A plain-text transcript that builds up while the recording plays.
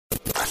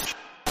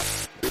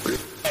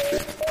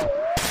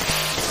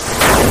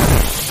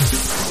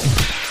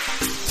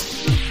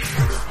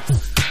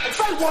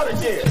what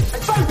again?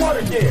 Say what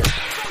again?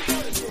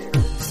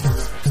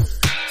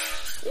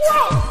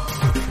 Whoa!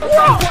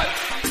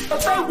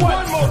 Say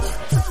what?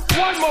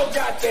 One more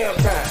goddamn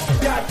time.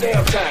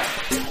 Goddamn time.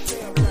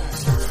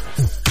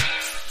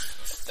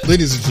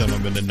 Ladies and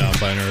gentlemen and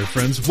non-binary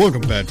friends,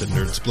 welcome back to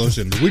Nerd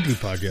Explosion, the weekly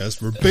podcast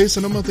where, based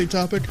on a monthly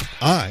topic,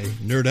 I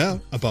nerd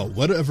out about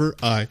whatever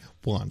I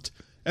want.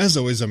 As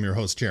always, I'm your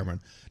host,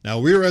 Cameron. Now,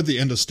 we are at the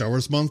end of Star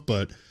Wars month,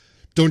 but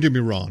don't get me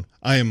wrong,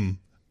 I am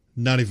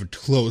not even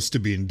close to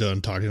being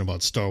done talking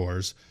about Star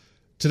Wars.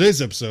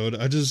 Today's episode,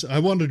 I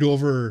wanted to go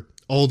over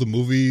all the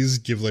movies,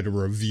 give like a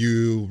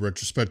review,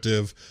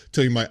 retrospective,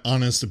 tell you my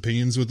honest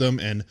opinions with them,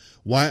 and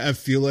why I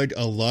feel like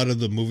a lot of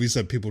the movies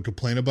that people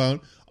complain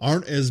about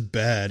aren't as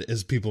bad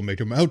as people make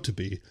them out to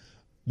be.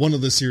 One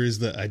of the series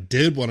that I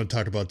did want to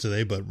talk about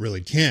today, but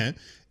really can't,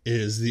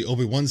 is the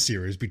Obi-Wan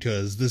series,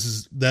 because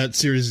that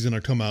series is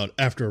going to come out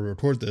after I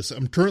record this.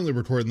 I'm currently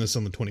recording this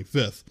on the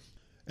 25th.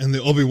 And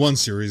the Obi-Wan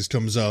series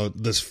comes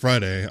out this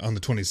Friday on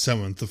the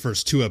 27th. The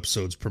first 2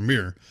 episodes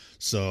premiere.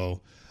 So,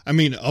 I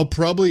mean, I'll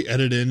probably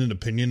edit in an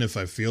opinion if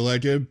I feel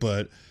like it,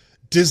 but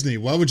Disney,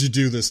 why would you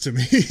do this to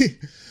me?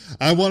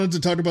 I wanted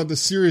to talk about the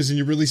series and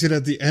you release it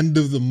at the end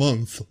of the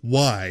month.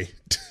 Why?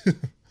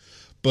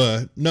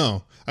 But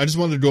no, I just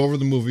wanted to go over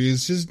the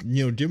movies, just,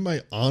 give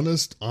my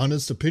honest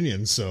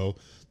opinion. So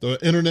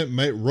the internet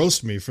might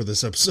roast me for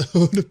this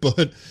episode,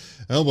 but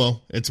oh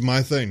well, it's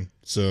my thing.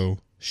 So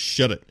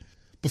shut it.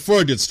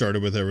 Before I get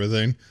started with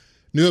everything,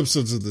 new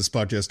episodes of this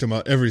podcast come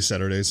out every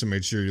Saturday, so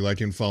make sure you're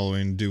liking,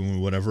 following, doing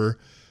whatever.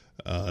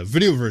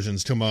 Video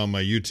versions come out on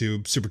my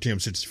YouTube,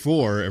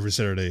 SuperTM64, every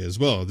Saturday as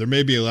well. There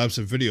may be a lapse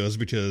of videos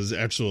because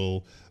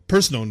actual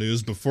personal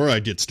news before I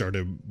get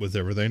started with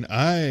everything,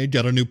 I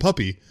got a new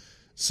puppy.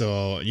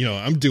 So,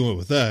 I'm doing it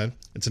with that.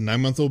 It's a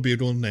 9-month-old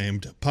beagle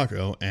named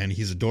Paco, and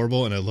he's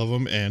adorable, and I love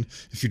him, and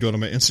if you go to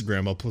my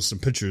Instagram, I'll post some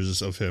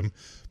pictures of him.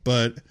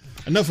 But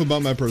enough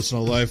about my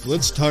personal life.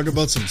 Let's talk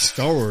about some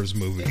Star Wars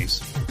movies.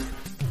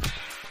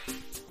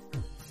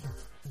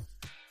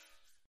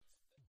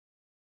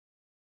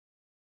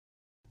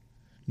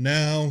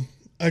 Now,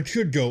 I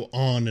could go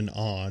on and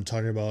on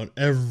talking about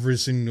every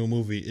single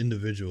movie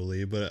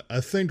individually, but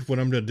I think what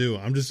I'm going to do,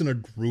 I'm just going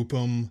to group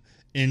them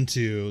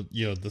into,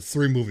 the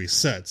 3 movie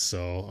sets.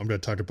 So I'm going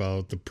to talk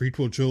about the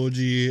prequel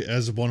trilogy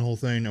as one whole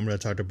thing. I'm going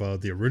to talk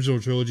about the original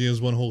trilogy as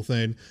one whole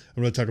thing.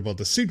 I'm going to talk about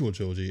the sequel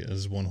trilogy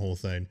as one whole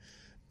thing.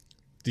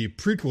 The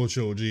prequel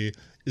trilogy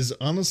is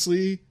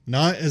honestly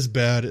not as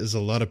bad as a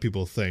lot of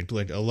people think.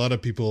 Like, a lot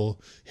of people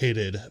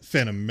hated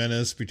Phantom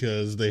Menace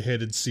because they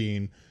hated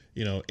seeing,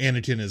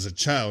 Anakin as a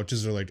child,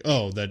 because they're like,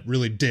 oh, that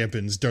really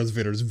dampens Darth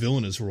Vader's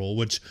villainous role,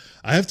 which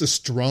I have to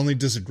strongly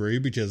disagree,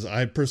 because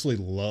I personally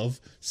love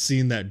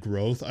seeing that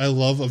growth. I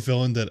love a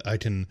villain that I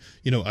can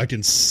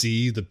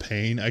see the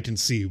pain, I can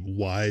see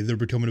why they're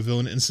becoming a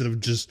villain, instead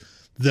of just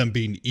them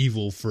being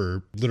evil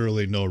for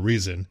literally no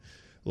reason.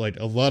 Like,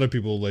 a lot of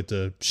people like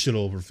to shit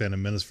over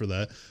Phantom Menace for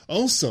that.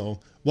 Also,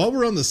 while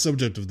we're on the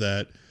subject of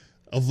that,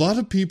 a lot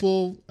of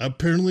people,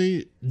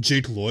 apparently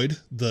Jake Lloyd,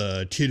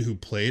 the kid who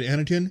played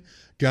Anakin,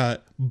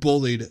 got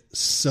bullied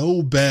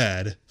so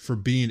bad for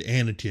being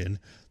Anakin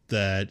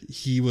that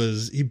he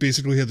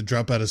basically had to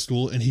drop out of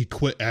school, and he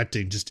quit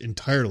acting just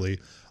entirely,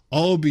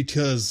 all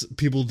because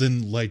people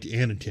didn't like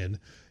Anakin.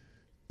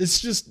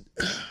 It's just,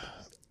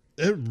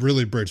 it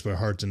really breaks my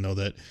heart to know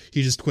that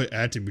he just quit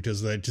acting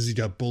because of that, because he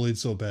got bullied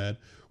so bad,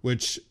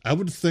 which I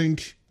would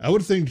think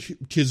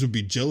kids would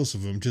be jealous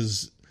of him,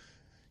 because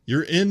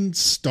you're in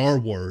Star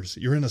Wars.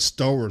 You're in a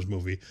Star Wars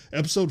movie.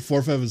 Episode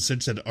 4, 5, and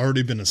 6 had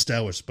already been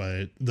established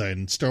by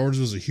then. Star Wars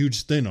was a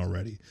huge thing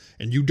already.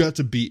 And you got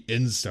to be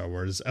in Star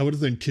Wars. I would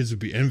think kids would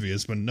be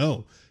envious, but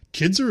no.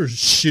 Kids are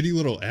shitty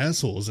little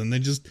assholes, and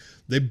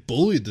they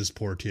bullied this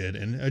poor kid,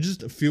 and I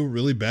just feel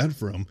really bad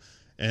for him.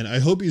 And I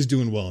hope he's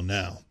doing well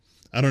now.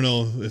 I don't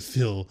know if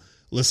he'll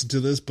listen to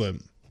this, but,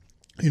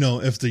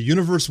 if the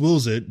universe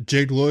wills it,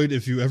 Jake Lloyd,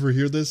 if you ever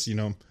hear this,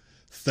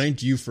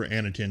 thank you for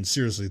Anakin.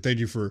 Seriously, thank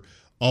you for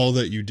all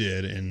that you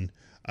did, and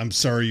I'm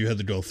sorry you had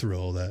to go through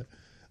all that.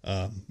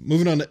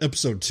 Moving on to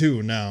episode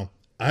 2 now.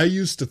 I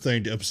used to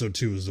think episode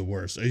 2 was the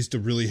worst. I used to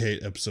really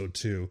hate episode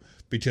 2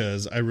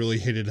 because I really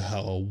hated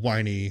how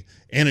whiny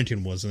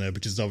Anakin was in it,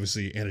 because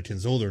obviously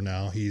Anakin's older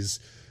now. He's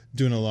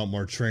doing a lot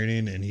more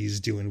training, and he's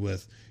dealing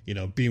with,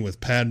 being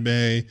with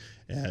Padme,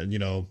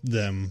 and,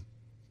 them.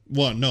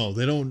 Well, no,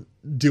 they don't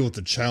deal with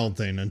the child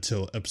thing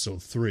until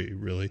episode 3,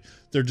 really.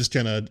 They're just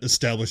kind of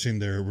establishing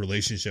their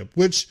relationship,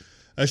 which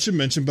I should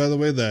mention, by the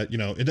way, that,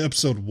 in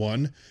episode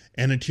 1,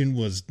 Anakin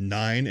was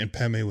 9 and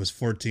Padme was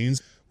 14,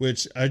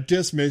 which I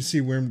guess may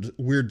seem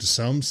weird to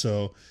some,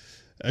 so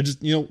I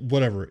just,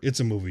 whatever. It's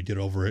a movie, get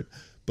over it.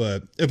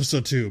 But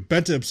episode 2,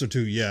 back to episode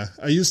 2, yeah,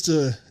 I used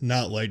to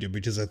not like it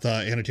because I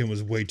thought Anakin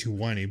was way too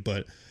whiny,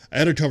 but I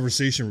had a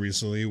conversation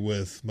recently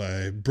with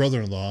my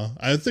brother-in-law.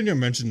 I think I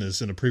mentioned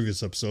this in a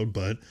previous episode,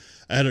 but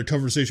I had a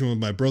conversation with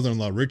my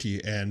brother-in-law,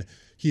 Ricky, and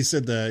he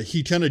said that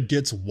he kind of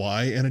gets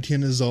why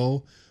Anakin is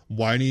all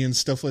whiny and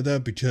stuff like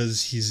that,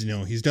 because he's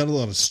got a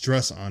lot of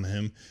stress on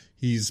him.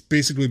 He's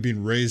basically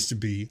being raised to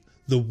be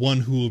the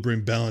one who will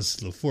bring balance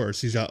to the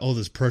Force. He's got all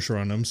this pressure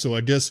on him, so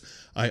I guess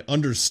I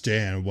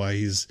understand why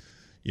he's,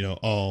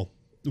 all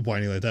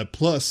whiny like that.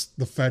 Plus,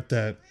 the fact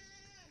that,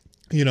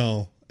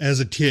 as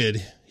a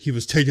kid, he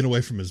was taken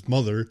away from his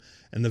mother,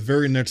 and the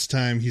very next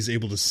time he's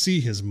able to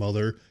see his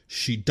mother,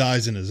 she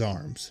dies in his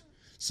arms.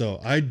 So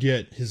I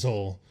get his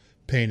whole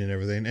pain and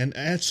everything. And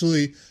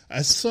actually,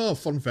 I saw a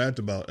fun fact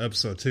about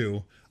episode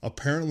 2.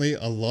 Apparently,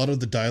 a lot of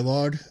the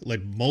dialogue,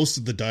 like most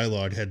of the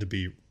dialogue, had to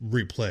be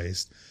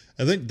replaced.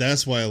 I think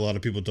that's why a lot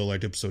of people don't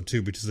like episode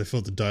 2, because they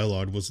felt the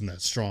dialogue wasn't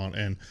that strong.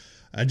 And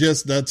I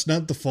guess that's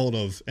not the fault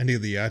of any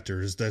of the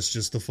actors. That's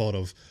just the fault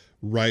of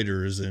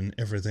writers and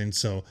everything.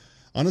 So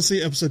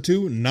honestly, episode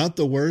 2, not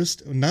the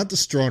worst, not the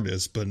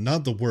strongest, but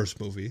not the worst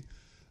movie.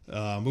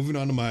 Moving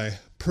on to my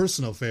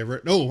personal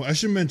favorite. Oh, I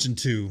should mention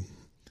too,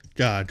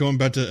 God, going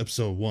back to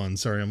episode 1,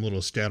 sorry, I'm a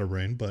little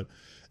scatterbrained, but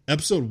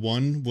episode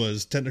 1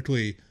 was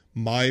technically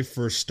my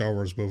first Star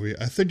Wars movie.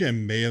 I think I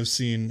may have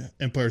seen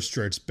Empire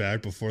Strikes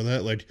Back before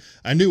that. Like,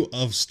 I knew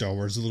of Star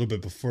Wars a little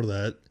bit before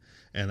that,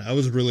 and I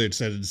was really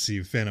excited to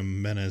see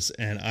Phantom Menace,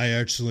 and I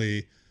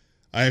actually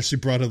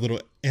brought a little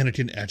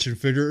Anakin action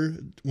figure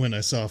when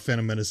I saw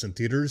Phantom Menace in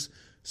theaters.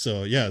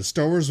 So yeah,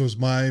 Star Wars was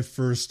my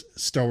first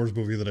Star Wars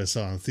movie that I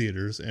saw in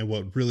theaters, and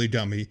what really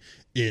got me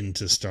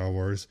into Star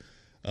Wars.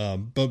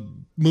 But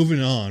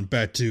moving on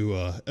back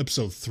to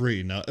episode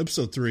 3. Now,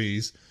 episode 3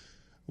 is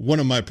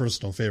one of my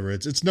personal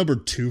favorites. It's number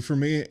 2 for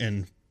me,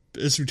 and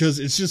it's because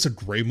it's just a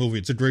great movie.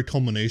 It's a great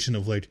culmination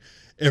of like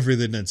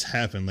everything that's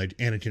happened, like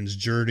Anakin's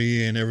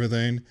journey and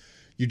everything.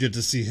 You get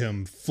to see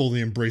him fully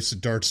embrace the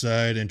dark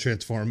side and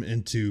transform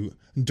into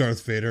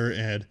Darth Vader,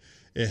 and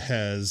it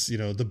has,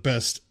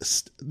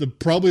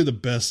 probably the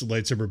best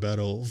lightsaber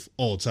battle of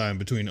all time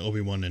between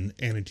Obi-Wan and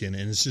Anakin,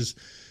 and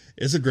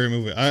it's a great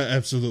movie. I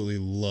absolutely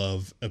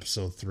love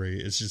episode 3.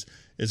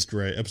 It's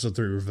great. Episode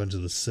 3, Revenge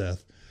of the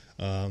Sith.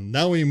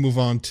 Now we move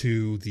on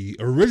to the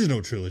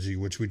original trilogy,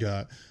 which we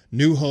got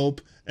New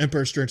Hope,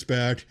 Empire Strikes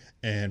Back,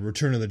 and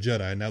Return of the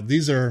Jedi. Now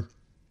these are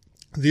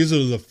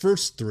the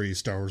first 3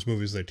 Star Wars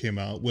movies that came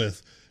out,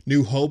 with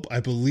New Hope,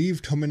 I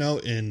believe, coming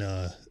out in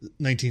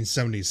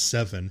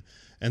 1977,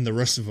 and the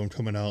rest of them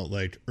coming out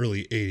like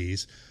early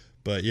 80s.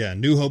 But yeah,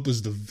 New Hope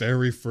was the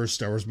very first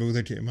Star Wars movie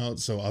that came out,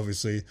 so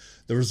obviously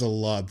there was a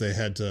lot they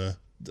had to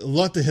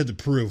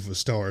prove with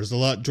Star Wars. A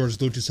lot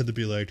George Lucas had to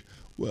be like,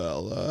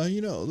 well,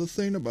 the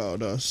thing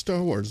about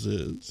Star Wars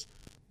is...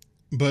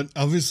 But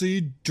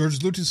obviously,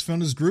 George Lucas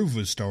found his groove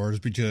with Star Wars,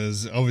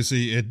 because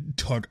obviously it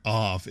took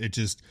off. It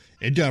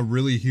got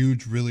really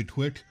huge really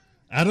quick.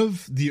 Out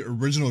of the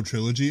original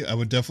trilogy, I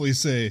would definitely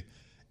say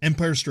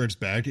Empire Strikes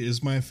Back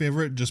is my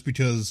favorite, just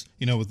because,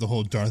 with the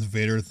whole Darth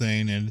Vader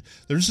thing, and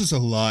there's just a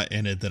lot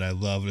in it that I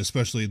love,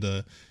 especially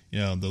the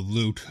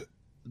Luke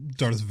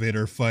Darth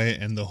Vader fight,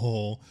 and the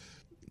whole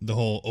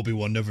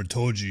Obi-Wan never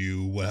told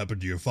you what happened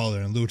to your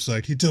father, and Luke's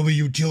like, he told me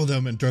you killed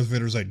him, and Darth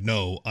Vader's like,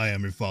 no, I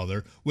am your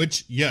father,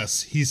 which,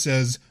 yes, he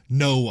says,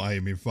 no, I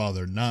am your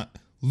father, not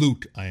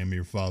Luke, I am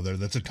your father.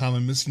 That's a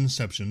common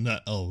misconception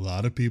that a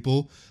lot of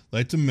people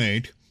like to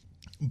make,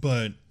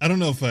 but I don't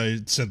know if I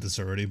said this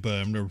already, but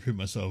I'm going to repeat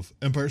myself.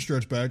 Empire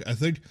Strikes Back, I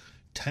think,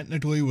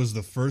 technically was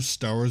the first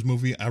Star Wars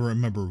movie I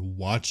remember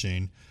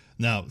watching.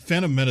 Now,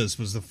 Phantom Menace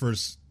was the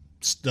first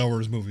Star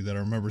Wars movie that I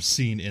remember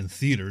seeing in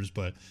theaters,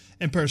 but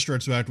Empire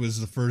Strikes Back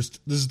was this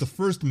is the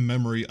first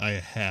memory I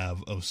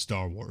have of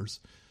Star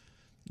Wars.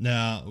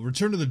 Now,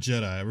 Return of the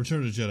Jedi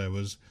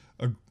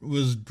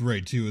was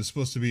great too. It was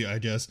supposed to be, I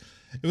guess,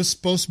 it was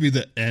supposed to be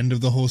the end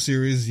of the whole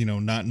series,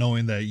 not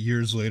knowing that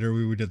years later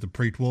we would get the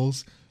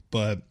prequels.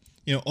 But,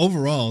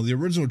 overall, the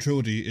original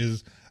trilogy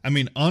is,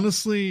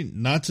 honestly,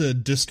 not to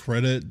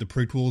discredit the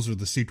prequels or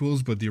the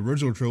sequels, but the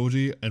original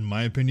trilogy, in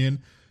my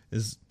opinion,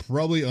 is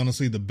probably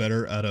honestly the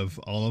better out of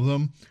all of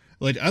them.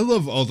 Like, I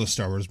love all the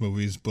Star Wars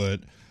movies, but,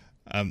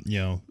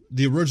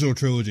 the original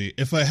trilogy,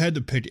 if I had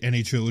to pick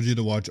any trilogy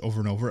to watch over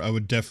and over, I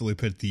would definitely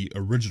pick the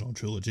original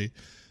trilogy.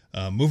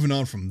 Moving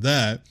on from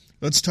that,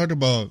 let's talk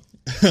about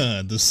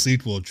the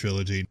sequel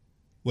trilogy.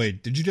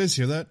 Wait, did you guys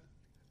hear that?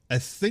 I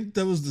think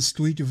that was the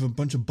squeak of a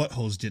bunch of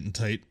buttholes getting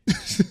tight.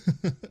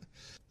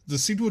 The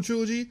sequel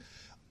trilogy,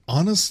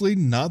 honestly,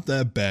 not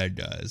that bad,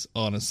 guys.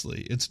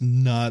 Honestly, it's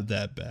not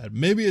that bad.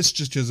 Maybe it's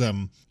just because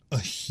I'm a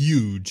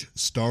huge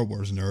Star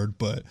Wars nerd,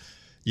 but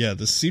yeah,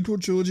 the sequel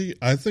trilogy,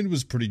 I think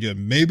was pretty good.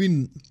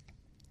 Maybe,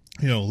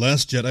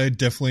 Last Jedi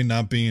definitely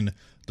not being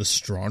the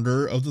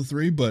stronger of the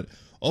 3, but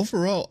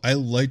overall, I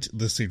liked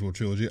the sequel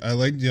trilogy. I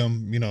liked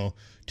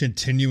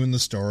continuing the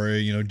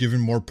story, giving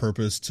more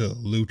purpose to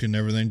Luke and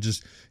everything,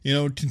 just,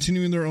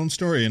 continuing their own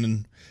story.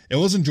 And it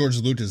wasn't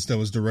George Lucas that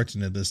was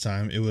directing it this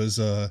time. It was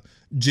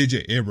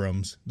J.J.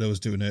 Abrams that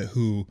was doing it,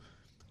 who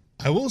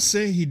I will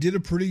say he did a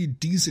pretty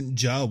decent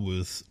job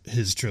with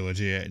his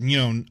trilogy.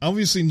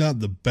 Obviously not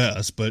the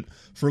best, but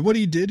for what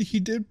he did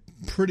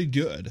pretty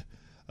good.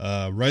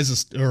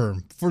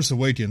 Force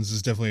Awakens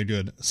is definitely a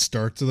good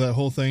start to that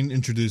whole thing,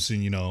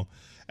 introducing,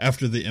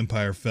 after the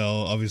Empire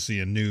fell, obviously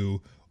a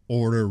new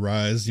Order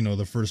Rise,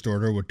 the First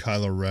Order with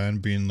Kylo Ren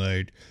being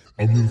like,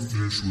 I'm gonna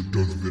finish what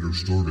Darth Vader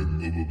started,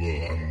 blah blah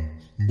blah. I'm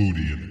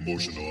moody and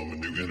emotional, I'm a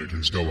new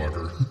Anakin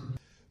Skywalker.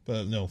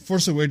 But no,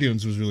 Force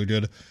Awakens was really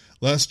good.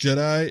 Last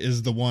Jedi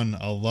is the one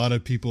a lot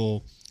of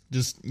people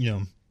just,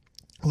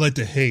 like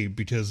to hate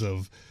because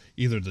of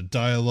either the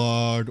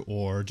dialogue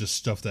or just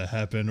stuff that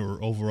happened,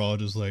 or overall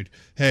just like,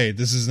 hey,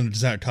 this is an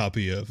exact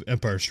copy of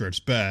Empire Strikes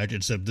Back,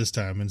 except this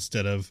time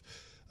instead of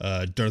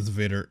Darth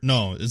Vader.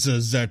 No, it's an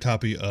exact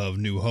copy of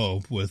New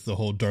Hope with the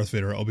whole Darth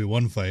Vader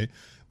Obi-Wan fight,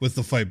 with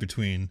the fight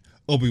between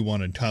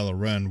Obi-Wan and Kylo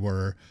Ren,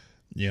 where,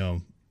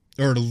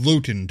 or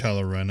Luke and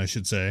Kylo Ren, I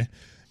should say.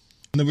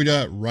 And then we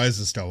got Rise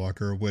of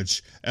Skywalker,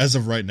 which, as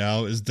of right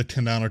now, is the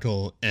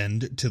canonical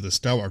end to the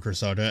Skywalker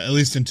saga, at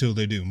least until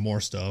they do more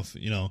stuff,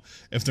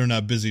 if they're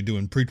not busy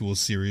doing prequel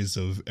series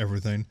of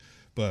everything.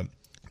 But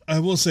I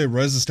will say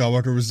Rise of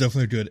Skywalker was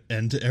definitely a good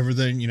end to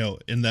everything,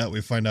 in that we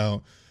find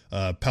out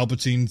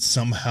Palpatine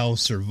somehow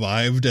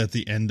survived at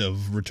the end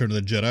of Return of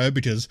the Jedi,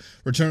 because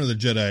Return of the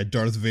Jedi,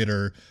 Darth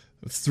Vader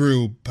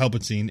threw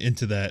Palpatine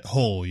into that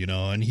hole,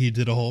 and he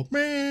did a whole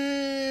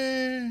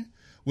meh,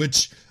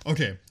 which,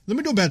 okay, let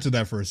me go back to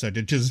that for a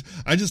second, because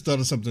I just thought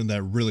of something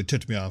that really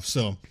ticked me off.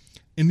 So,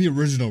 in the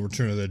original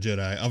Return of the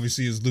Jedi,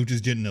 obviously as Luke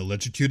is getting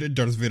electrocuted,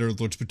 Darth Vader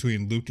looks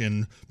between Luke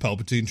and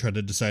Palpatine, trying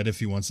to decide if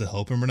he wants to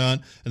help him or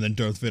not, and then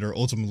Darth Vader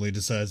ultimately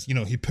decides,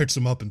 he picks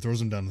him up and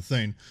throws him down the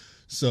thing.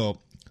 So,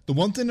 the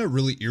one thing that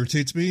really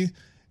irritates me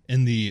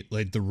in the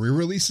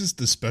re-releases,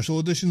 the special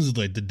editions,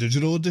 like the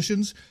digital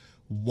editions,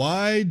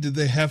 why did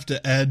they have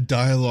to add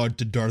dialogue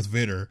to Darth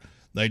Vader?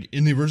 Like,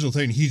 in the original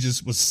thing, he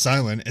just was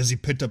silent as he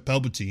picked up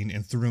Palpatine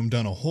and threw him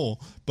down a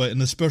hole. But in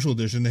the special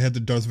edition, they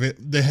had Darth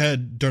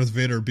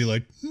Vader be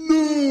like,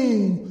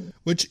 no!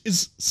 Which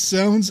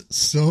sounds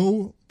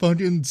so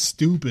fucking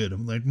stupid.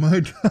 I'm like,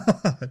 my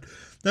God.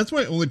 That's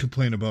my only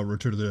complaint about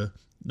Return of the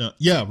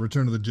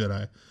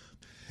Jedi.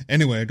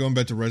 Anyway, going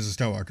back to Rise of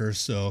Skywalker,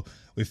 so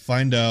we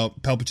find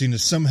out Palpatine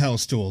is somehow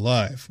still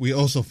alive. We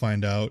also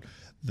find out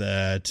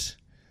that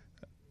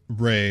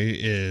Rey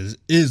is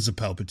a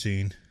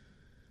Palpatine.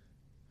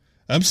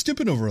 I'm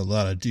skipping over a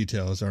lot of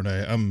details, aren't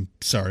I? I'm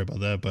sorry about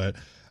that, but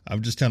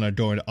I'm just kind of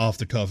going off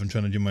the cuff and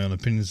trying to do my own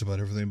opinions about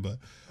everything. But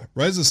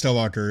Rise of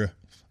Skywalker,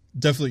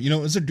 definitely,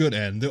 it's a good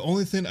end. The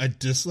only thing I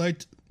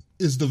disliked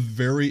is the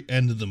very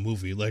end of the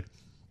movie. Like,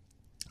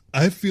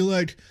 I feel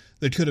like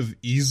they could have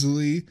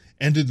easily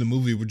ended the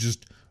movie with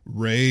just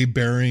Rey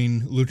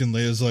burying Luke and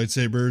Leia's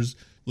lightsabers,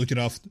 looking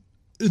off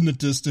in the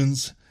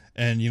distance,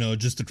 and,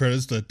 just the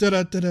credits, the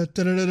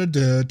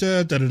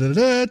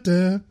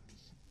da-da-da-da-da-da-da-da-da-da-da-da.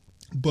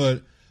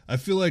 But I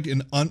feel like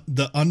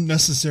the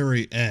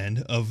unnecessary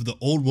end of the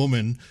old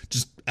woman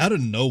just out of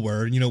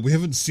nowhere, we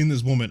haven't seen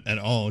this woman at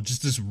all,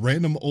 just this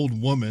random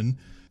old woman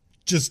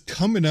just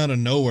coming out of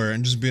nowhere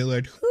and just being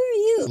like, who are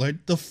you?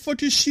 Like, the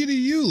fuck is she to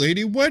you,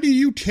 lady? Why do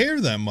you care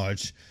that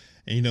much?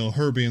 And,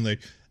 her being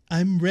like,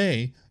 I'm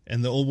Rey.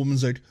 And the old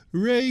woman's like,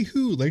 Rey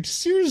who? Like,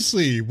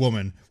 seriously,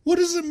 woman, what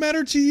does it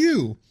matter to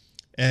you?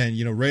 And,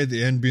 Rey at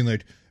the end being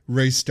like,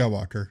 Rey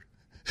Skywalker.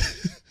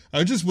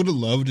 I just would have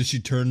loved if she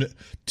turned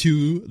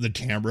to the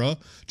camera,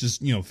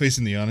 just,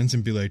 facing the audience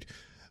and be like,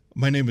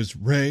 my name is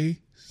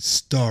Rey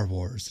Star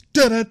Wars.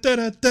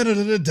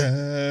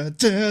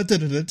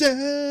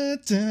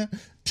 Da-da-da-da-da-da-da-da-da-da-da-da-da.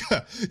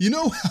 You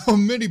know how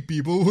many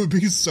people would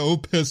be so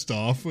pissed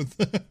off with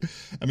that?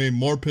 I mean,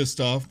 more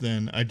pissed off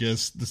than, I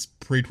guess, this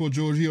prequel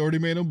trilogy already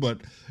made them,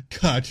 but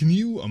God, can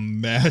you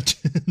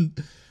imagine?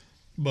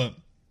 But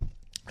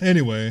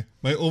anyway,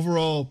 my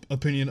overall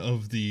opinion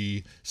of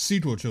the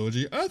sequel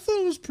trilogy, I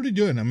thought it was pretty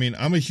good. I mean,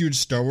 I'm a huge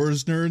Star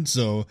Wars nerd,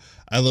 so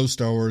I love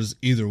Star Wars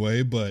either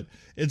way, but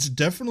it's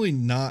definitely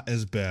not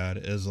as bad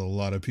as a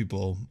lot of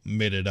people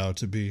made it out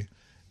to be.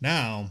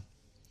 Now,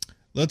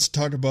 let's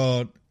talk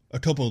about a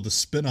couple of the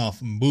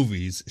spin-off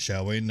movies,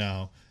 shall we?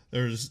 Now,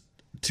 there's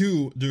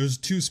two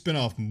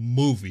spin-off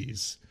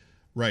movies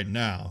right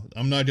now.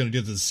 I'm not going to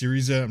get to the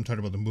series yet. I'm talking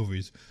about the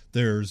movies.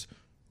 There's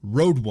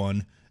Rogue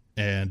One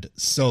and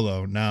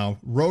Solo. Now,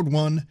 Rogue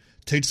One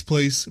takes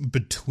place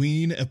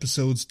between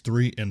episodes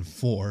 3 and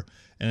 4,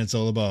 and it's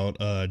all about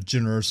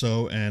Jyn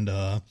Erso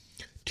and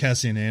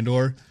Cassian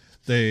Andor.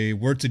 They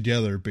work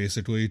together,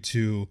 basically,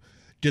 to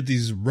get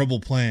these rebel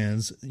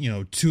plans,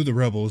 to the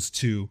rebels,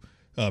 to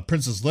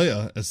Princess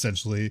Leia,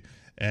 essentially,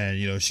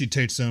 and, she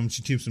takes them,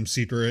 she keeps them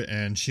secret,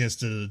 and she has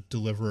to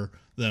deliver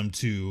them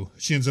she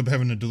ends up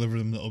having to deliver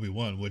them to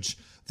Obi-Wan, which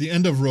the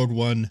end of Rogue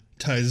One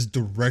ties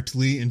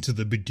directly into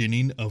the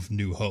beginning of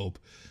New Hope.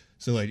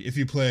 So, if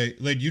you play,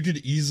 you could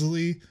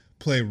easily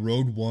play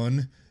Rogue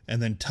One and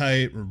then tie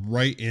it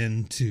right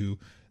into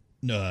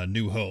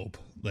New Hope.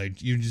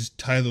 You just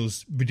tie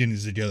those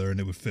beginnings together and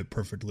it would fit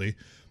perfectly.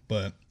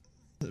 But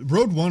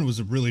Rogue One was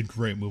a really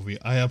great movie.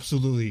 I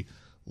absolutely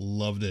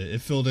loved it.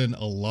 It filled in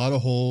a lot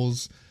of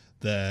holes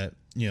that,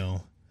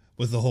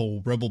 with the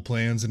whole rebel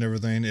plans and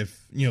everything, it,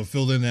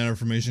 filled in that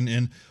information.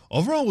 And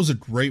overall, it was a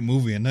great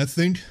movie. And I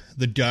think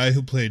the guy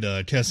who played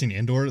Cassian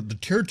Andor, the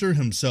character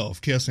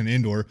himself, Cassian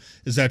Andor,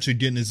 is actually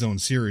getting his own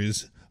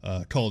series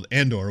called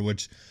Andor,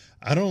 which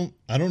I don't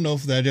know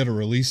if that got a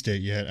release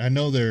date yet. I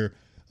know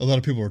a lot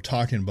of people were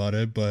talking about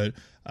it, but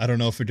I don't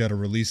know if it got a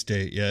release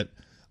date yet.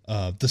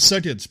 The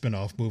second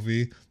spin-off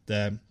movie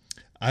that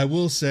I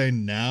will say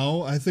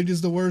now I think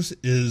is the worst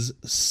is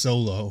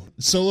Solo.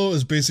 Solo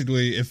is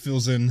basically, it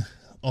fills in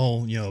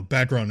all,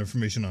 background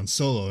information on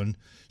Solo and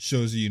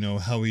shows you,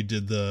 how he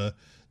did the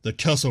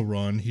Kessel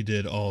Run, he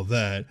did all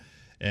that,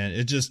 and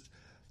it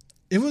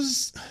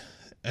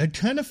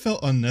kind of felt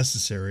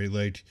unnecessary.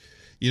 Like,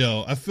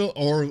 I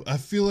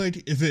feel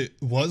like if it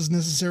was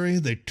necessary,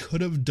 they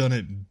could have done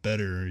it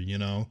better,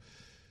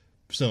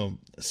 So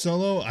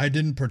Solo, I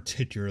didn't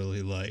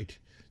particularly like.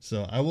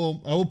 So I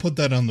will put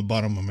that on the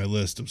bottom of my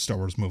list of Star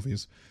Wars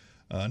movies.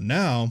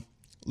 Now,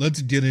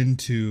 let's get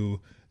into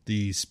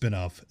the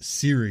spin-off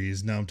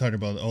series. Now I'm talking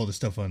about all the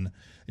stuff on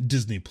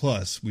Disney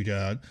Plus. We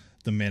got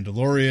The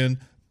Mandalorian,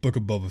 Book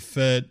of Boba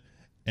Fett,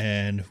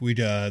 and we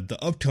got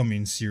the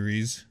upcoming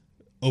series,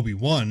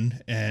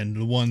 Obi-Wan, and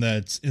the one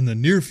that's in the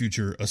near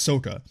future,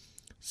 Ahsoka.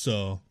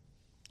 So,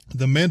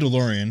 The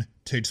Mandalorian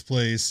takes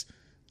place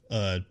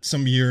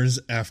some years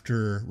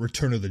after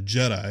Return of the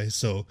Jedi,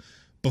 so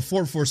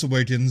before Force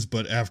Awakens,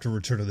 but after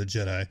Return of the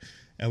Jedi.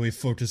 And we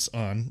focus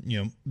on,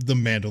 the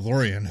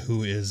Mandalorian,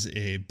 who is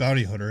a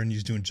bounty hunter, and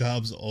he's doing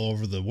jobs all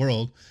over the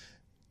world,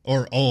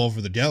 or all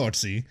over the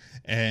galaxy,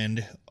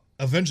 and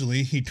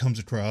eventually he comes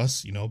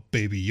across,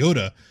 Baby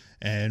Yoda,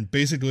 and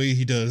basically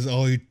he does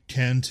all he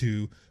can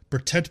to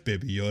protect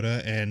Baby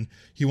Yoda, and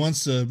he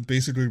wants to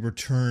basically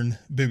return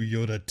Baby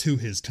Yoda to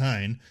his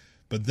kind,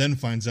 but then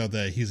finds out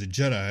that he's a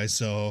Jedi,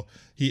 so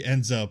he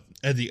ends up,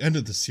 at the end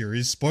of the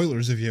series,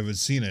 spoilers if you haven't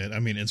seen it, I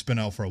mean, it's been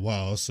out for a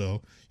while, so you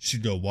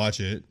should go watch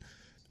it,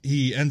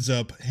 he ends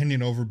up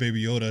handing over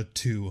Baby Yoda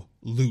to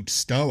Luke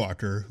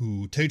Skywalker,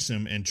 who takes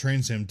him and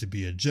trains him to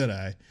be a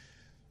Jedi,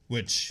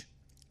 which,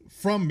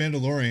 from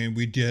Mandalorian,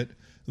 we get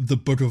the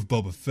Book of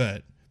Boba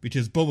Fett,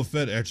 because Boba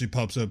Fett actually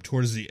pops up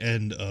towards the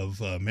end of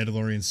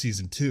Mandalorian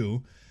Season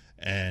 2,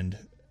 and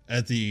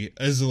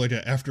as like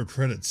an after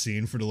credits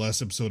scene for the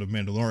last episode of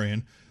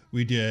Mandalorian,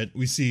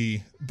 we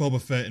see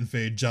Boba Fett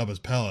invade Jabba's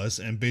palace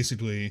and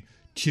basically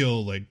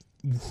kill like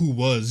who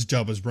was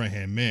Jabba's right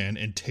hand man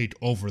and take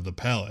over the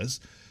palace.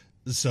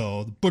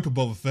 So the Book of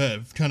Boba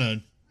Fett kind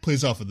of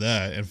plays off of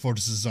that and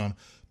focuses on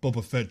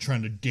Boba Fett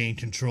trying to gain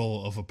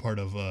control of a part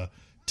of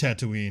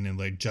Tatooine and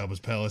like Jabba's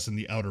palace and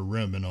the Outer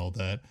Rim and all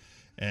that.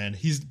 And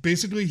he's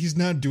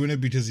not doing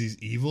it because he's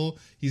evil.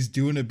 He's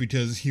doing it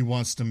because he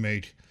wants to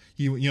make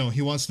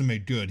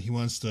good. He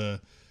wants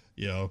to,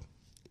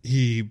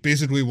 he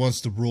basically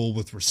wants to rule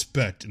with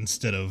respect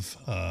instead of,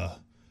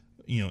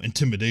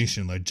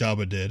 intimidation like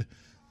Jabba did.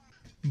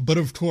 But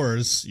of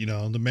course, The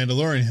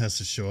Mandalorian has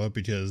to show up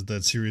because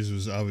that series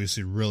was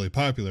obviously really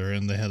popular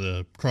and they had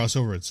to cross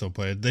over at some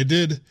point. They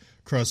did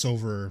cross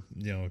over,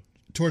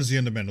 towards the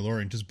end of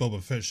Mandalorian because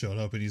Boba Fett showed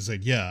up and he's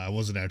like, yeah, I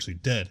wasn't actually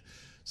dead.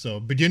 So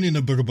beginning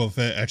of Book of Boba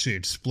Fett actually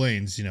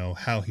explains,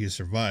 how he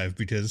survived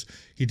because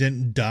he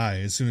didn't die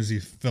as soon as he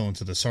fell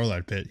into the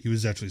Sarlacc pit. He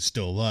was actually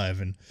still alive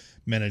and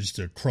managed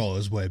to crawl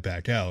his way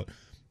back out.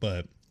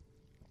 But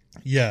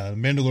yeah,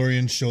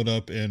 Mandalorian showed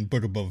up in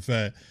Book of Boba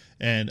Fett.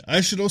 And I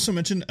should also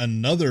mention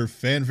another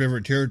fan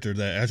favorite character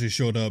that actually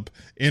showed up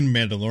in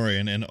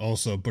Mandalorian and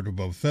also Book of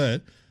Boba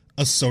Fett,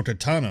 Ahsoka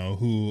Tano,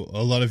 who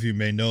a lot of you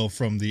may know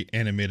from the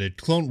animated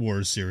Clone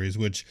Wars series,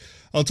 which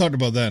I'll talk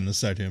about that in a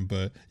second.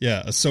 But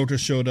yeah, Ahsoka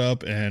showed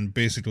up and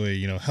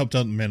basically, helped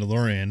out the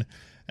Mandalorian.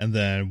 And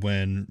then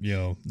when,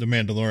 the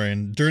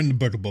Mandalorian, during the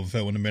Book of Boba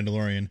Fett, when the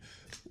Mandalorian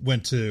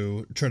went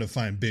to try to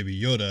find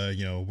Baby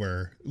Yoda,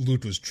 where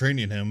Luke was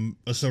training him,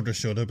 Ahsoka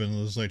showed up and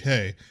was like,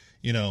 hey,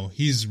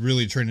 he's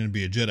really training to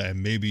be a Jedi.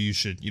 Maybe you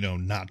should,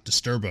 not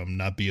disturb him,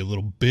 not be a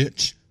little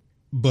bitch.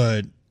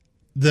 But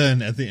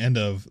then at the end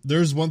of,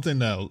 there's one thing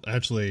that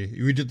actually,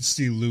 we get to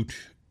see Luke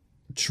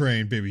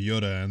train Baby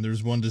Yoda, and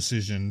there's one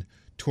decision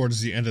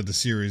towards the end of the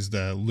series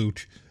that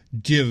Luke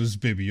gives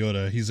Baby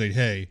Yoda. He's like,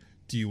 hey,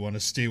 do you want to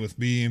stay with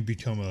me and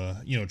become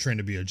train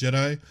to be a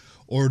Jedi?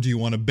 Or do you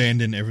want to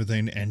abandon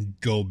everything and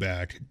go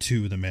back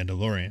to the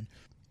Mandalorian?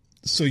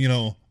 So,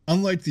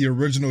 unlike the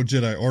original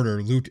Jedi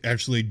Order, Luke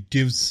actually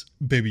gives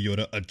Baby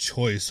Yoda a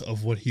choice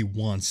of what he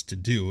wants to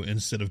do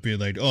instead of being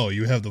like, oh,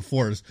 you have the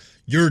Force,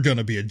 you're going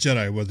to be a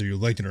Jedi whether you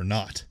like it or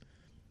not.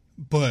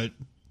 But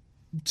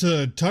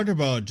to talk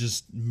about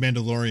just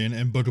Mandalorian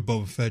and Book of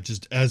Boba Fett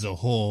just as a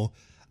whole,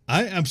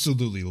 I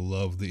absolutely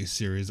love these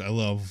series. I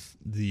love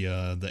the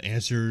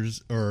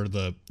answers, or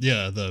the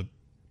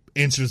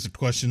answers to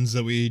questions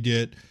that we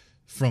get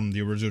from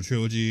the original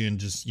trilogy and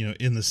just,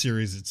 in the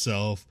series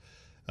itself.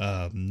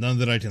 None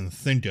that I can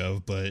think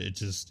of, but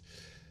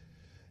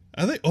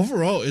I think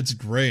overall it's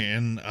great,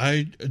 and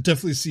I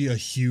definitely see a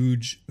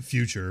huge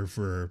future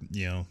for,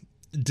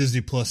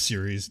 Disney Plus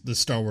series, the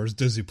Star Wars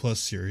Disney Plus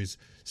series.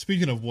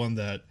 Speaking of one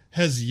that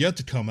has yet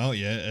to come out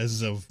yet,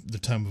 as of the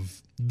time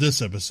of this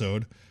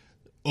episode,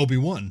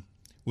 Obi-Wan.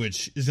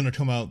 which is going to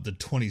come out the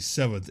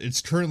 27th.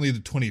 It's currently the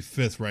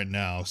 25th right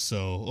now,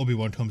 so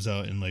Obi-Wan comes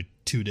out in like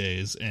 2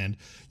 days, and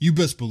you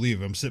best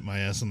believe I'm sitting my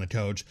ass on the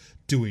couch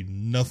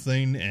doing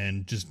nothing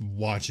and just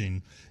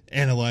watching,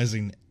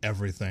 analyzing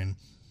everything.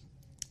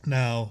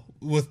 Now,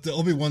 with the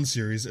Obi-Wan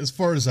series, as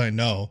far as I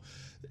know,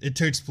 it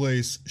takes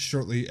place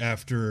shortly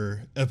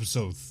after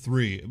episode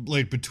 3,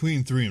 like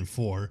between 3 and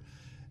 4,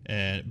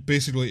 and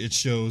basically it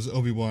shows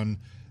Obi-Wan,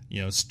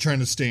 trying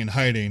to stay in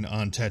hiding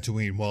on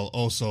Tatooine while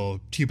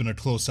also keeping a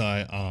close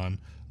eye on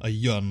a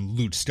young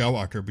Luke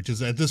Skywalker,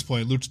 because at this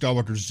point, Luke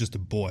Skywalker is just a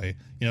boy.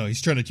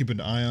 He's trying to keep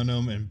an eye on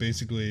him and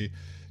basically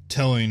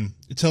telling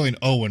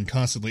Owen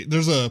constantly.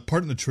 There's a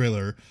part in the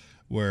trailer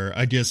where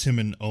I guess him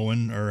and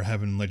Owen are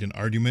having like an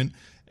argument,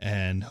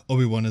 and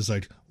Obi-Wan is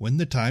like, when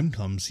the time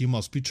comes, he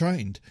must be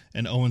trained.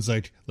 And Owen's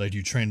like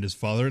you trained his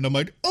father? And I'm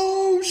like,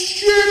 oh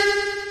shit!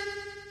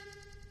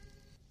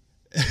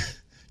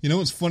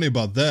 What's funny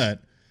about that?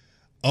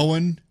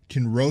 Owen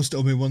can roast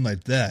Obi-Wan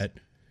like that,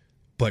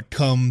 but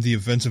come the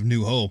events of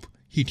New Hope,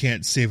 he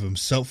can't save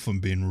himself from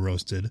being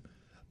roasted.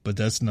 But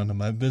that's none of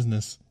my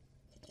business.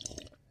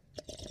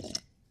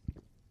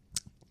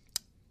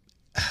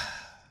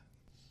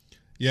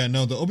 Yeah,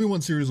 no, the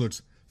Obi-Wan series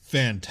looks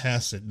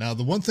fantastic. Now,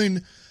 the one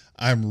thing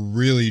I'm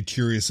really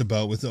curious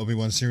about with the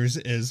Obi-Wan series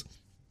is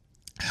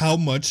how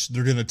much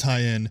they're going to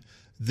tie in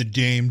the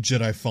game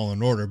Jedi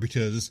Fallen Order,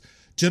 because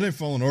Jedi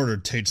Fallen Order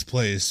takes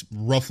place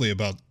roughly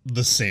about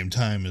the same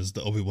time as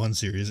the Obi-Wan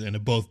series, and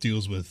it both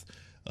deals with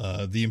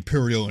the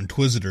Imperial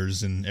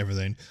Inquisitors and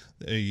everything.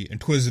 The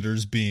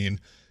Inquisitors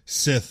being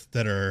Sith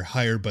that are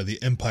hired by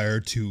the Empire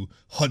to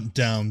hunt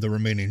down the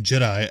remaining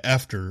Jedi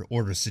after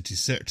Order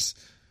 66.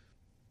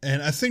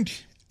 And I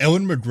think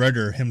Ewan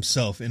McGregor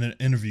himself in an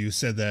interview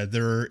said that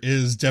there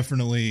is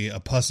definitely a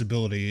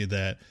possibility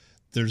that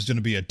there's going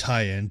to be a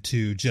tie-in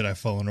to Jedi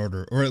Fallen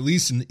Order, or at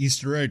least an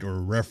Easter egg or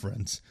a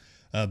reference.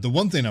 The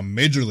one thing I'm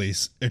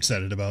majorly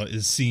excited about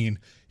is seeing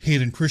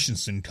Hayden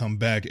Christensen come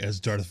back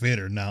as Darth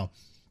Vader. Now,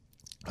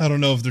 I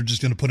don't know if they're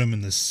just going to put him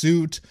in the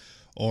suit,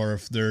 or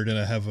if they're going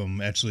to have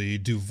him actually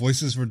do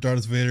voices for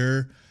Darth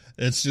Vader.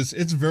 It's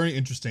very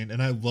interesting,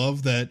 and I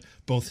love that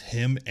both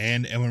him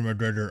and Ewan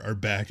McGregor are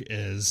back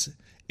as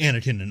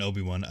Anakin and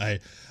Obi-Wan.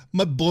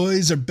 My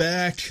boys are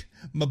back.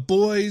 My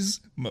boys,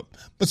 my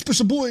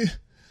special boy.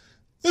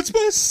 That's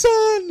my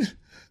son.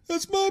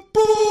 That's my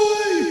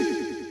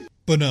boy.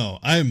 But no,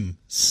 I'm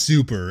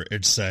super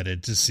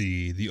excited to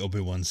see the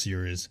Obi-Wan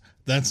series.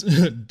 That's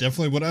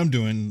definitely what I'm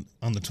doing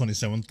on the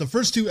 27th. The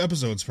first 2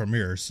 episodes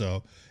premiere,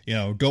 so,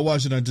 go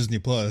watch it on Disney+.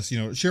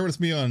 Share with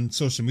me on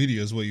social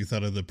medias what you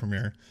thought of the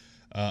premiere.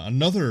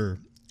 Another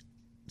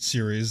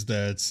series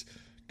that's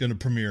going to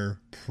premiere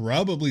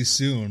probably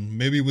soon,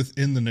 maybe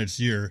within the next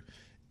year,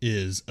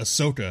 is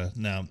Ahsoka.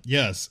 Now,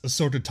 yes,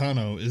 Ahsoka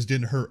Tano is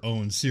getting her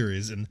own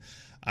series, and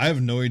I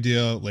have no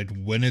idea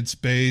when it's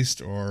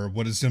based or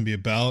what it's going to be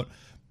about,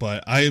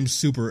 but I am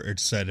super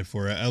excited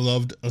for it. I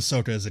loved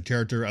Ahsoka as a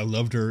character. I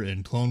loved her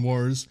in Clone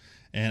Wars,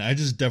 and I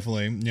just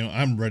definitely,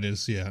 I'm ready to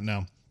see it.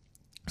 Now,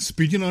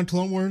 speaking on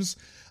Clone Wars,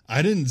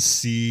 I didn't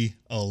see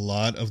a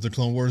lot of the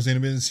Clone Wars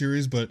animated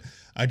series, but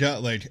I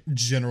got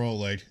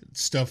general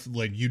stuff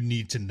you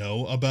need to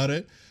know about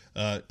it.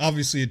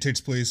 Obviously, it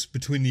takes place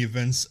between the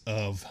events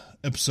of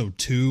Episode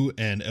 2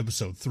 and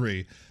Episode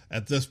 3.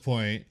 At this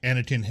point,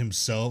 Anakin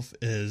himself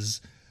is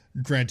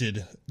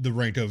granted the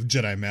rank of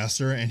Jedi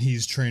Master, and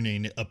he's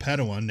training a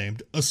Padawan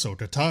named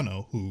Ahsoka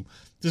Tano, who,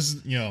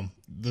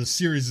 the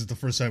series is the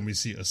first time we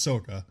see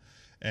Ahsoka,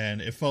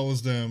 and it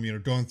follows them,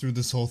 going through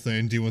this whole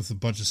thing, dealing with a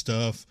bunch of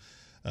stuff,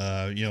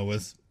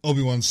 with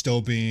Obi-Wan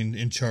still being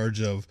in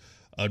charge of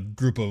a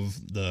group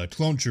of the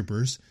clone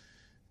troopers,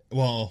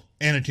 while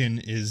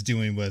Anakin is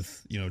dealing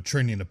with,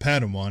 training a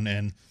Padawan,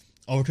 and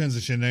all kinds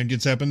of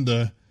shenanigans happen.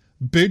 The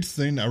big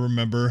thing I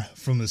remember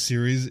from the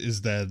series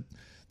is that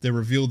they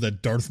revealed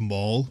that Darth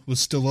Maul was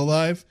still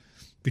alive,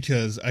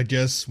 because I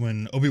guess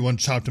when Obi-Wan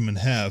chopped him in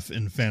half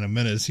in Phantom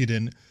Menace, he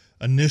didn't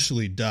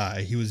initially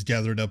die. He was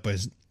gathered up by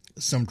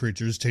some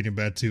creatures, taken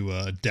back to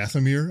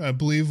Dathomir, I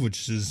believe,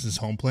 which is his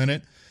home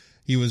planet.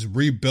 He was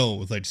rebuilt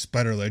with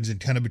spider legs and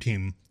kind of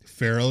became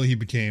feral. He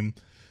became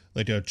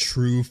a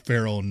true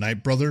feral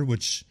Night Brother,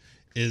 which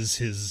is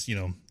his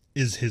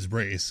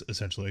race,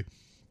 essentially.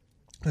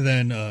 And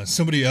then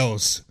somebody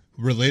else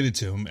related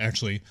to him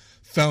actually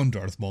found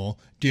Darth Maul,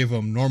 gave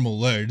him normal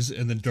legs,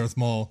 and then Darth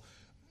Maul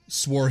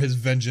swore his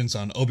vengeance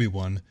on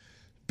Obi-Wan,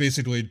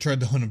 basically tried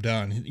to hunt him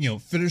down,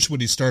 finished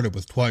what he started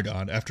with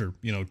Qui-Gon after,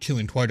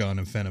 killing Qui-Gon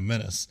in Phantom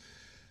Menace.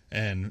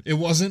 And it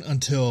wasn't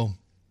until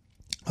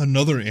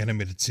another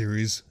animated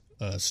series,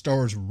 Star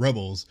Wars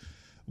Rebels,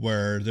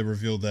 where they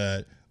revealed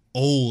that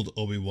old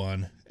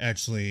Obi-Wan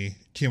actually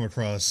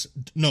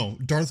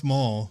Darth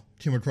Maul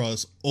came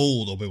across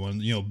old Obi-Wan,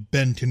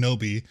 Ben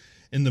Kenobi,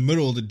 in the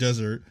middle of the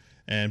desert,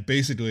 and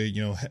basically,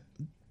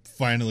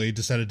 finally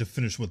decided to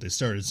finish what they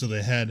started. So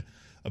they had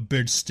a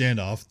big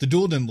standoff. The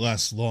duel didn't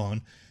last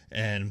long,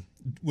 and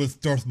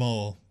with Darth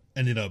Maul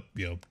ended up,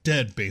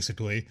 dead,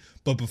 basically.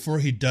 But before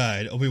he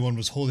died, Obi-Wan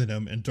was holding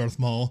him, and Darth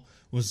Maul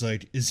was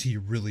like, is he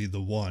really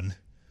the one?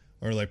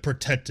 Or, like,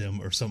 protect him,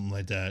 or something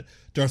like that.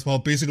 Darth Maul,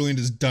 basically in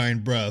his dying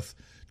breath,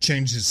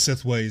 changed his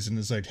Sith ways and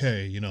is like,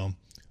 hey,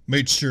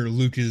 made sure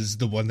Luke is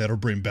the one that'll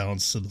bring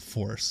balance to the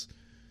Force.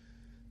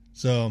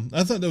 So,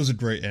 I thought that was a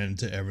great end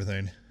to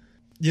everything.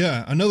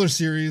 Yeah, another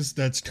series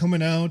that's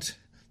coming out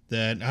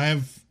that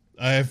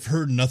I've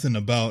heard nothing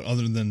about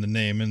other than the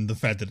name and the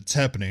fact that it's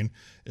happening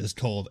is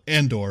called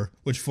Andor,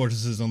 which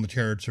focuses on the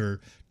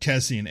character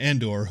Cassian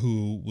Andor,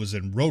 who was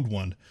in Rogue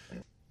One.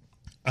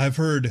 I've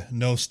heard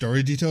no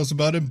story details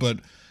about it, but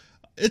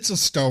it's a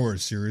Star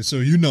Wars series, so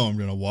I'm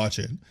going to watch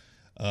it.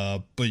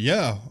 But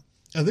yeah,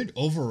 I think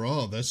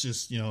overall, that's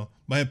just,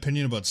 my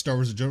opinion about Star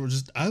Wars in general.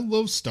 Just, I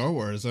love Star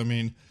Wars. I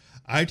mean,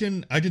 I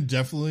can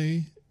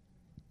definitely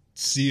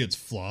see its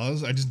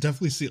flaws. I just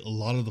definitely see a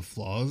lot of the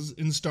flaws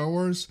in Star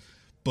Wars.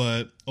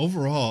 But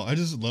overall, I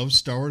just love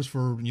Star Wars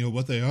for,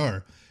 what they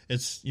are.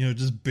 It's,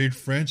 just big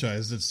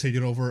franchise that's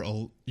taken over,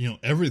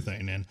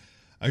 everything. And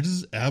I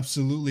just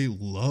absolutely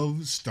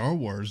love Star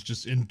Wars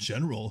just in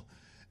general.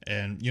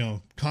 And,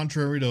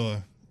 contrary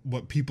to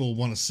what people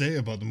want to say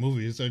about the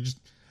movies,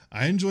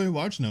 I enjoy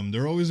watching them.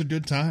 They're always a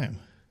good time.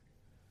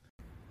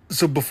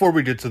 So before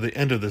we get to the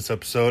end of this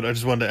episode, I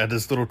just wanted to add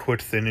this little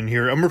quick thing in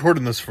here. I'm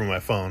recording this from my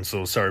phone,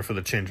 so sorry for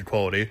the change in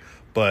quality.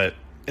 But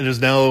it is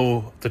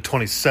now the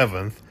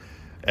 27th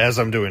as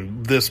I'm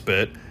doing this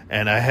bit,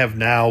 and I have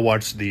now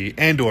watched the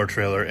Andor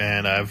trailer,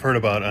 and I've heard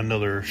about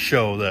another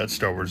show that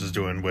Star Wars is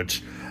doing,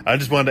 which I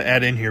just wanted to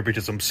add in here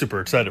because I'm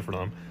super excited for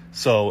them.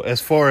 So,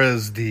 as far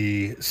as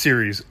the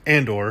series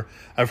Andor,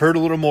 I've heard a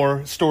little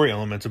more story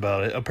elements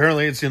about it.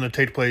 Apparently, it's going to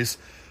take place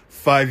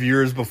 5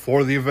 years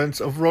before the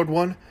events of Rogue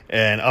One,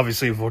 and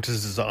obviously it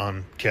focuses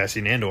on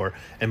Cassian Andor.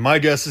 And my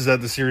guess is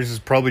that the series is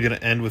probably going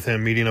to end with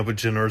him meeting up with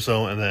Jyn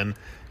Erso, and then,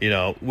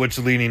 which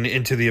leading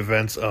into the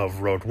events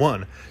of Rogue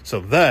One. So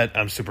that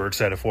I'm super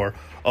excited for.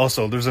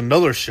 Also, there's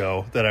another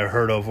show that I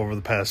heard of over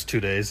the past 2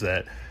 days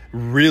that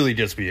really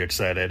gets me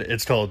excited.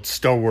 It's called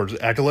Star Wars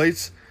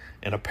Acolytes,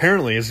 and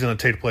apparently it's going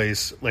to take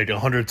place like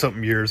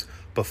 100-something years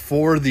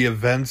before the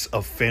events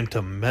of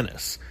Phantom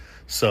Menace.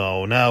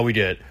 So now we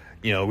get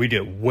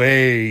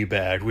way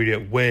back.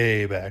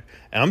 And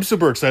I'm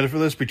super excited for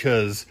this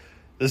because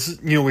this is,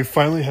 we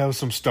finally have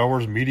some Star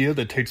Wars media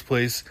that takes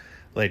place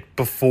like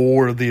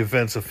before the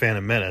events of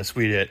Phantom Menace.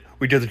 We get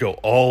to go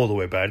all the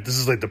way back. This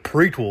is like the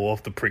prequel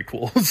of the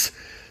prequels.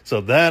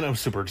 So that I'm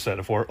super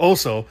excited for.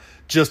 Also,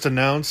 just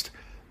announced,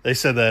 they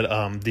said that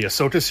the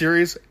Ahsoka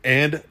series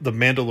and The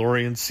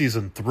Mandalorian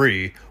Season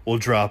 3 will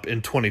drop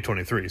in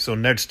 2023. So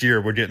next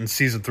year we're getting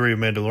Season 3 of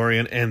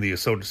Mandalorian and the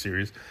Ahsoka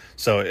series.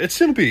 So it's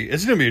gonna be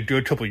a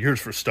good couple of years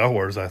for Star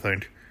Wars, I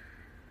think.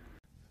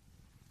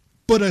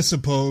 But I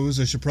suppose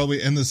I should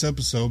probably end this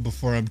episode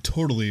before I'm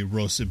totally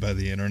roasted by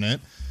the internet.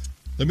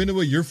 Let me know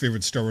what your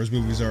favorite Star Wars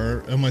movies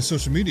are on my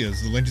social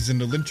medias. The link is in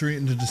the link tree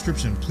in the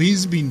description.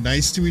 Please be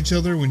nice to each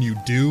other when you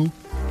do.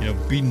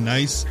 Be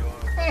nice.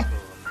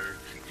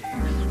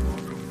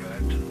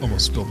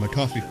 Almost spilled my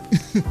coffee.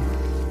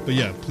 But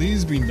yeah,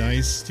 please be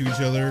nice to each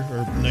other,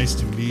 or nice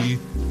to me,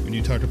 when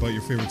you talk about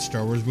your favorite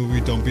Star Wars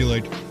movie. Don't be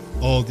like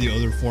all the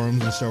other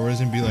forums in Star Wars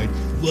and be like,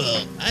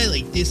 well, I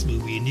like this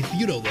movie, and if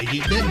you don't like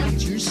it, that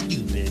means you're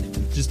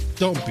stupid. Just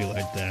don't be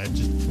like that.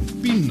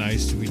 Just be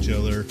nice to each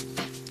other.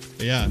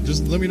 But yeah,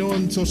 just let me know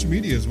on social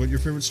medias what your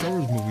favorite Star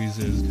Wars movies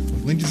is.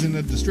 Link is in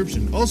the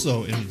description.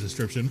 Also in the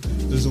description,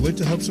 there's a link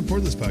to help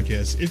support this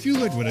podcast. If you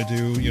like what I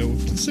do,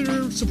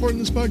 consider supporting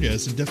this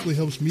podcast. It definitely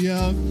helps me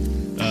out.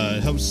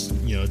 It helps,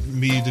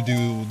 me to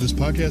do this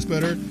podcast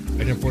better. I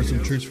can afford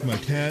some treats for my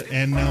cat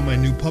and now my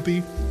new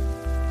puppy.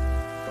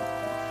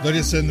 Like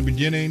I said in the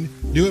beginning,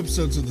 new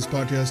episodes of this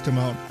podcast come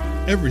out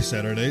every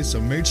Saturday,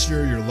 so make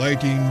sure you're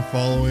liking,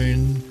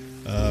 following.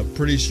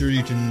 Pretty sure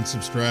you can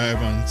subscribe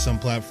on some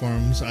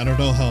platforms. I don't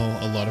know how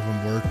a lot of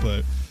them work,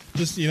 but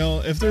just,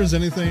 if there's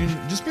anything,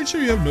 just make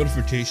sure you have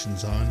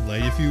notifications on.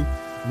 Like, if you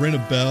ring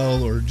a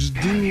bell or just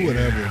do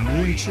whatever,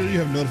 make sure you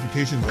have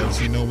notifications on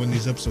so you know when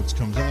these episodes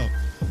comes out.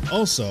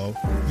 Also,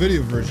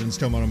 video versions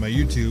come out on my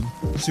YouTube,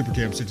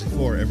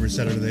 SuperCam64, every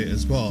Saturday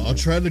as well. I'll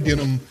try to get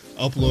them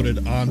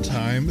uploaded on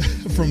time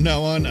from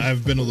now on.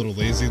 I've been a little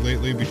lazy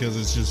lately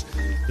because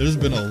there's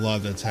been a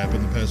lot that's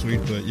happened the past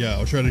week, but yeah,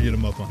 I'll try to get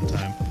them up on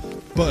time.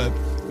 But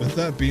with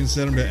that being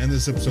said, I'm going to end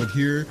this episode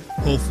here.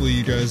 Hopefully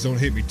you guys don't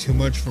hate me too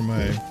much for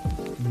my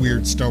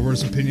weird Star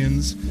Wars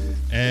opinions.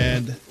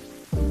 And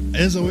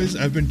as always,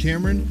 I've been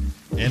Cameron,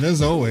 and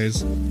as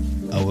always,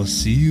 I will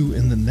see you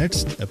in the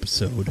next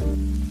episode.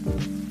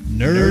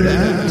 Nerd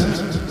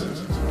out.